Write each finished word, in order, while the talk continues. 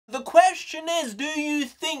question is, do you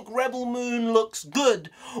think Rebel Moon looks good,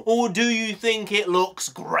 or do you think it looks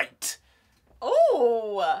great?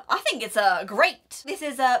 Oh, I think it's great. This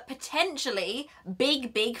is a potentially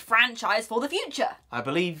big franchise for the future. I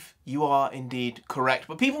believe you are indeed correct,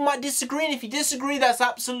 but people might disagree, and if you disagree, that's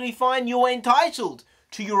absolutely fine. You're entitled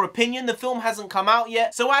to your opinion. The film hasn't come out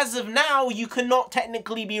yet, so as of now, you cannot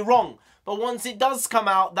technically be wrong. But once it does come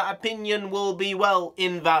out, that opinion will be, well,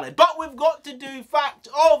 invalid. But we've got to do fact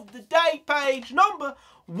of the day, page number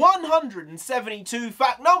 172,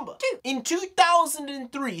 fact number 2. In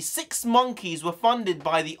 2003, 6 monkeys were funded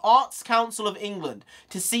by the Arts Council of England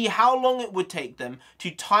to see how long it would take them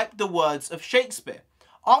to type the words of Shakespeare.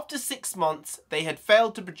 After 6 months, they had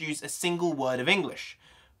failed to produce a single word of English,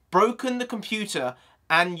 broken the computer,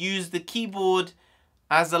 and used the keyboard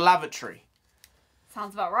as a lavatory.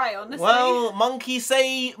 Sounds about right, honestly. Well, monkey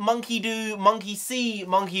say, monkey do, monkey see,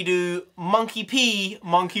 monkey do, monkey pee,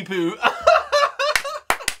 monkey poo.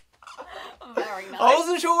 Very nice. I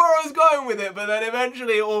wasn't sure where I was going with it, but then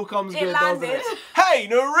eventually it all comes good, doesn't it? Hey,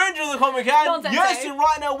 NarendraTheComic, and yes, and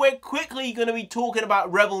right now we're quickly going to be talking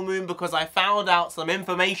about Rebel Moon because I found out some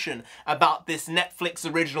information about this Netflix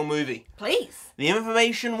original movie. Please. The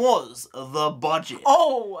information was the budget.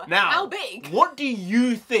 Oh, now, how big? What do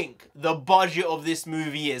you think the budget of this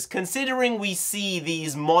movie is? Considering we see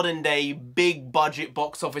these modern day big budget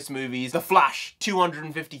box office movies, The Flash,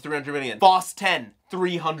 250, 300 million. Fast 10,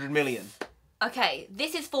 300 million. Okay,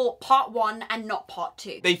 this is for part 1 and not part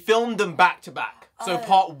 2. They filmed them back to back. So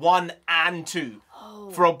part 1 and 2.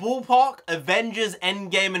 Oh. For a ballpark, Avengers,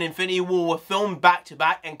 Endgame and Infinity War were filmed back to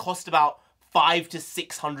back and cost about $500 to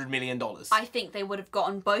 $600 million. I think they would have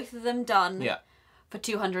gotten both of them done for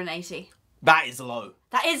 280. That is low.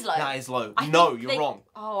 That is low. That is low. No, you're wrong.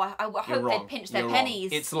 Oh, I hope they'd pinch their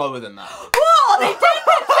pennies. It's lower than that. Whoa, they did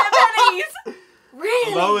pinch their pennies!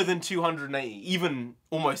 Really? Lower than 280. Even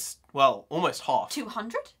almost, well, almost half.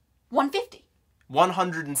 200? 150?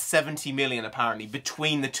 170 million apparently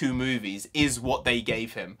between the two movies is what they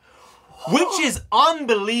gave him. Which is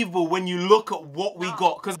unbelievable when you look at what we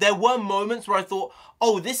got. Because there were moments where I thought,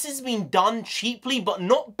 oh, this has been done cheaply, but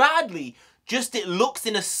not badly. Just it looks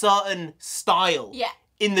in a certain style. Yeah.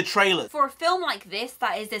 In the trailer. For a film like this,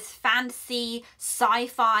 that is this fantasy,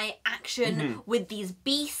 sci-fi action with these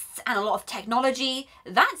beasts and a lot of technology,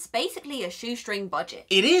 that's basically a shoestring budget.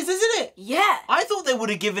 It is, isn't it? Yeah. I thought they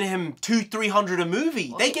would have given him 200-300 a movie.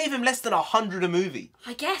 Well, they gave him less than 100 a movie.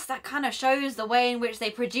 I guess that kind of shows the way in which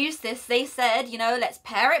they produced this. They said, you know, let's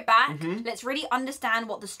pare it back. Let's really understand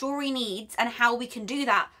what the story needs and how we can do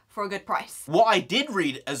that for a good price. What I did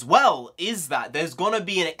read as well is that there's gonna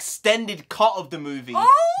be an extended cut of the movie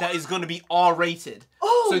that is gonna be R-rated.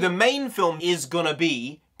 So the main film is gonna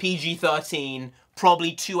be PG-13,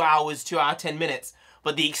 probably 2 hours, 2 hour 10 minutes,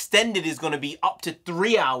 but the extended is gonna be up to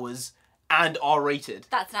 3 hours and R-rated.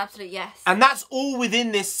 That's an absolute yes. And that's all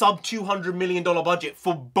within this sub $200 million budget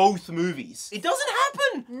for both movies. It doesn't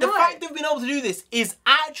happen. No. The fact they've been able to do this is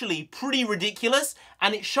actually pretty ridiculous,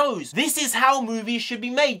 and it shows this is how movies should be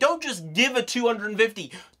made. Don't just give a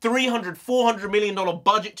 $250, $300, $400 million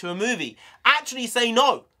budget to a movie. Actually say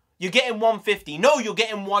no. You're getting 150. No, you're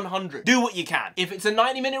getting 100. Do what you can. If it's a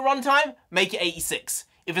 90-minute runtime, make it 86.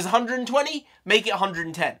 If it's 120, make it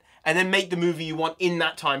 110. And then make the movie you want in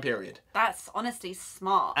that time period. That's honestly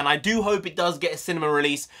smart. And I do hope it does get a cinema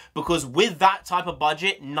release, because with that type of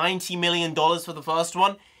budget, $90 million for the first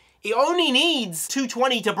one, it only needs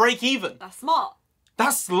 220 to break even. That's smart.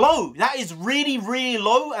 That's low. That is really, really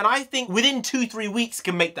low, and I think within 2-3 weeks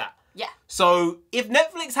can make that. Yeah. So if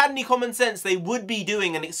Netflix had any common sense, they would be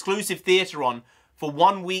doing an exclusive theatre run for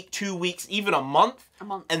 1 week, 2 weeks, even a month.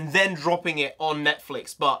 And then dropping it on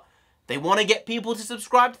Netflix. But they want to get people to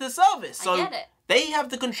subscribe to the service. So I get it. They have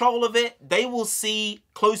the control of it. They will see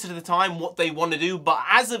closer to the time what they want to do. But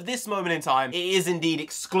as of this moment in time, it is indeed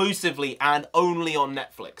exclusively and only on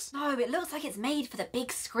Netflix. No, it looks like it's made for the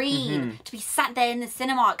big screen. To be sat there in the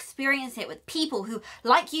cinema, experiencing it with people who,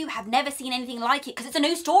 like you, have never seen anything like it because it's a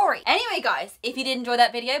new story. Anyway, guys, if you did enjoy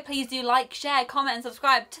that video, please do like, share, comment, and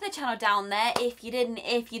subscribe to the channel down there. If you didn't,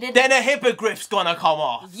 then a hippogriff's gonna come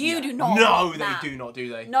off. You do not No, want that. they do not,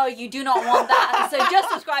 do they? No, you do not want that. So just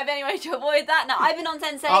subscribe anyway to avoid that. Now, I've been on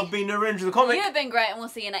Sensei. I've been NarendraTheComic. You've been great, and we'll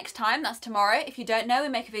see you next time. That's tomorrow. If you don't know, we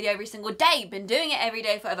make a video every single day. Been doing it every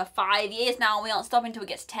day for over 5 years now. We aren't stopping until we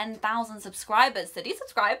get to 10,000 subscribers. So do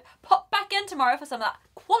subscribe. Pop back in tomorrow for some of that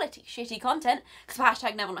quality shitty content. Because for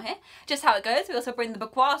hashtag never not here. Just how it goes. We also bring the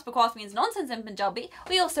bakwas. Bakwas means nonsense in Punjabi.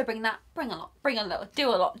 We also bring that, bring a lot, bring a little, do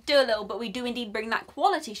a lot, do a little. But we do indeed bring that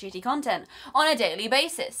quality shitty content on a daily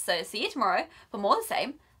basis. So see you tomorrow for more of the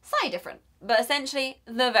same. Slightly different, but essentially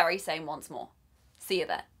the very same once more. See you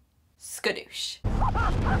there. Skadoosh.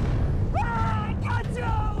 I got you!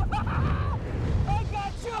 I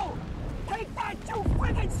got you! Take that, you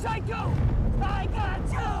friggin' psycho! I got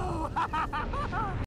you!